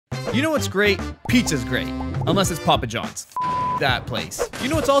You know what's great? Pizza's great. Unless it's Papa John's. That place. You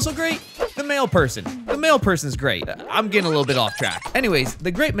know what's also great? The mail person. The mail person's great. I'm getting a little bit off track. Anyways,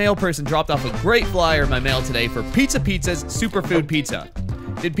 the great mail person dropped off a great flyer in my mail today for Pizza Pizza's Superfood Pizza.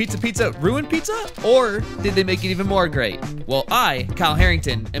 Did Pizza Pizza ruin pizza? Or did they make it even more great? Well, I, Kyle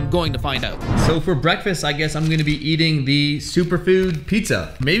Harrington, am going to find out. So for breakfast, I guess I'm gonna be eating the Superfood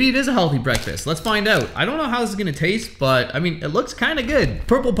Pizza. Maybe it is a healthy breakfast. Let's find out. I don't know how this is gonna taste, but I mean, it looks kinda good.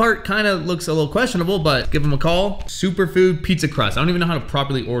 Purple part kinda looks a little questionable, but give them a call. Superfood Pizza Crust. I don't even know how to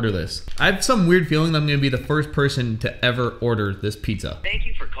properly order this. I have some weird feeling that I'm gonna be the first person to ever order this pizza. Thank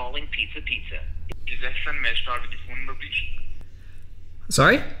you for calling Pizza Pizza. May I start with your phone number, please?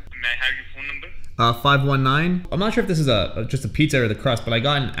 Sorry? May I have your phone number? 519. I'm not sure if this is just a pizza or the crust, but I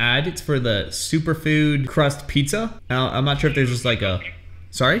got an ad. It's for the Superfood Crust Pizza. Now, I'm not sure if there's just like a...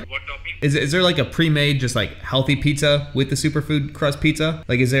 Sorry? What topping? Is there like a pre-made, just like healthy pizza with the Superfood Crust Pizza?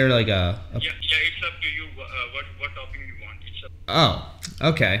 Like, is there like a... Yeah, it's up to you what topping you want. It's up. Oh,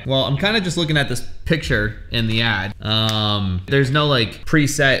 okay. Well, I'm kind of just looking at this picture in the ad. There's no like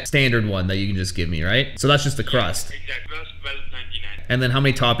preset standard one that you can just give me, right? So that's just the crust. Exactly. Crust, $12.99. And then how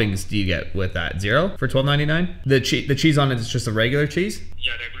many toppings do you get with that? 0 for $12.99? The cheese on it is just a regular cheese?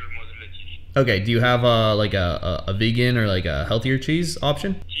 Yeah, regular mozzarella cheese. Okay, do you have like a vegan or like a healthier cheese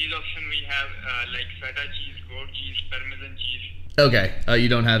option? Cheese option we have like feta cheese, goat cheese, parmesan cheese. Okay, you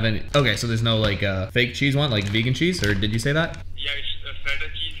don't have any. Okay, so there's no like fake cheese one, like vegan cheese, or did you say that? Yeah, it's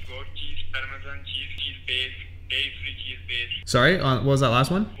feta cheese, goat cheese, parmesan cheese, cheese base, dairy-free cheese base. Sorry, what was that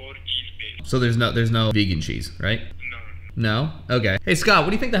last one? 4 cheese base. So there's no vegan cheese, right? No. No? Okay. Hey Scott,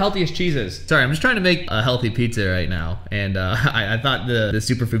 what do you think the healthiest cheese is? Sorry, I'm just trying to make a healthy pizza right now. And I thought the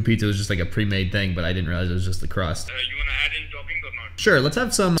Superfood Pizza was just like a pre-made thing, but I didn't realize it was just the crust. You wanna add any topping or not? Sure, let's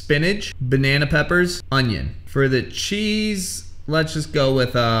have some spinach, banana peppers, onion. For the cheese, let's just go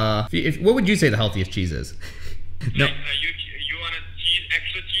with, what would you say the healthiest cheese is? No. Like, you want a cheese,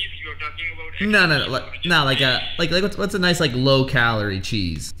 extra cheese? You're talking about extra No, like what's a nice like low calorie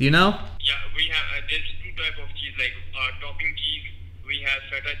cheese? Do you know? Yeah, we have, there's 2 types of cheese, like topping cheese. We have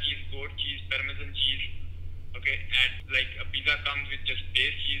feta cheese, goat cheese, parmesan cheese. Okay, and like a pizza comes with just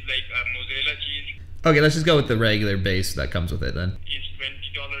base cheese, like mozzarella cheese. Okay, let's just go with the regular base that comes with it then. Is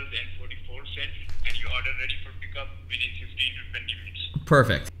 $20.44, and you order ready for pickup within 15 to 20 minutes.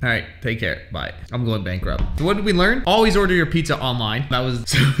 Perfect. All right, take care. Bye. I'm going bankrupt. So what did we learn? Always order your pizza online. That was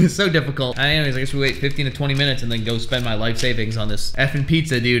so difficult. Anyways, I guess we wait 15 to 20 minutes and then go spend my life savings on this effing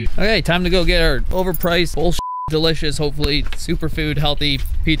pizza, dude. Okay, time to go get our overpriced, bullshit, delicious, hopefully superfood, healthy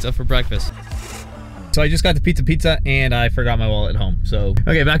pizza for breakfast. So I just got the pizza and I forgot my wallet at home. So,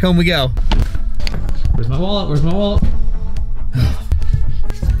 okay, back home we go. Where's my wallet? Where's my wallet?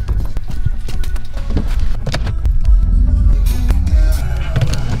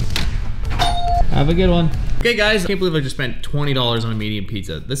 Have a good one. Okay guys, I can't believe I just spent $20 on a medium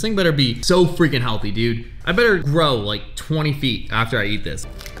pizza. This thing better be so freaking healthy, dude. I better grow like 20 feet after I eat this.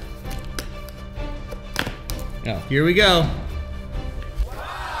 Oh, here we go.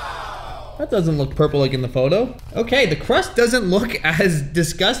 That doesn't look purple like in the photo. Okay, the crust doesn't look as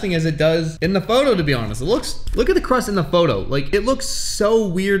disgusting as it does in the photo, to be honest. Look at the crust in the photo. Like, it looks so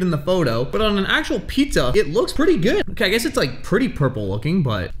weird in the photo, but on an actual pizza, it looks pretty good. Okay, I guess it's like pretty purple looking,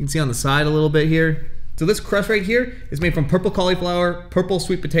 but you can see on the side a little bit here. So this crust right here is made from purple cauliflower, purple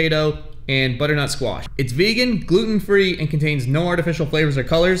sweet potato, and butternut squash. It's vegan, gluten-free, and contains no artificial flavors or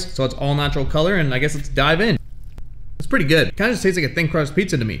colors, so it's all natural color, and I guess let's dive in. It's pretty good. Kind of just tastes like a thin crust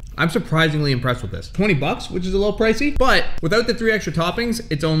pizza to me. I'm surprisingly impressed with this. 20 bucks, which is a little pricey, but without the 3 extra toppings,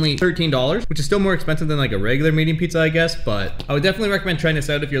 it's only $13, which is still more expensive than like a regular medium pizza, I guess, but I would definitely recommend trying this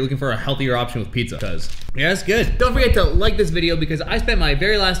out if you're looking for a healthier option with pizza, because yeah, it's good. Don't forget to like this video because I spent my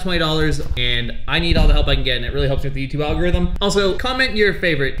very last $20 and I need all the help I can get, and it really helps with the YouTube algorithm. Also, comment your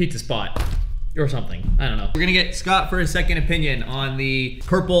favorite pizza spot. Or something, I don't know. We're gonna get Scott for his second opinion on the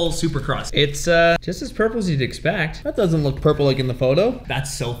purple super crust. It's just as purple as you'd expect. That doesn't look purple like in the photo.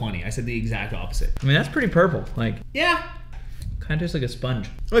 That's so funny, I said the exact opposite. I mean, that's pretty purple, like, yeah. Kind of tastes like a sponge.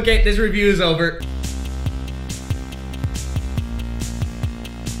 Okay, this review is over.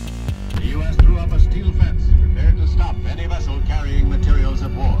 The U.S. threw up a steel fence, prepared to stop any vessel carrying materials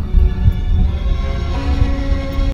of war.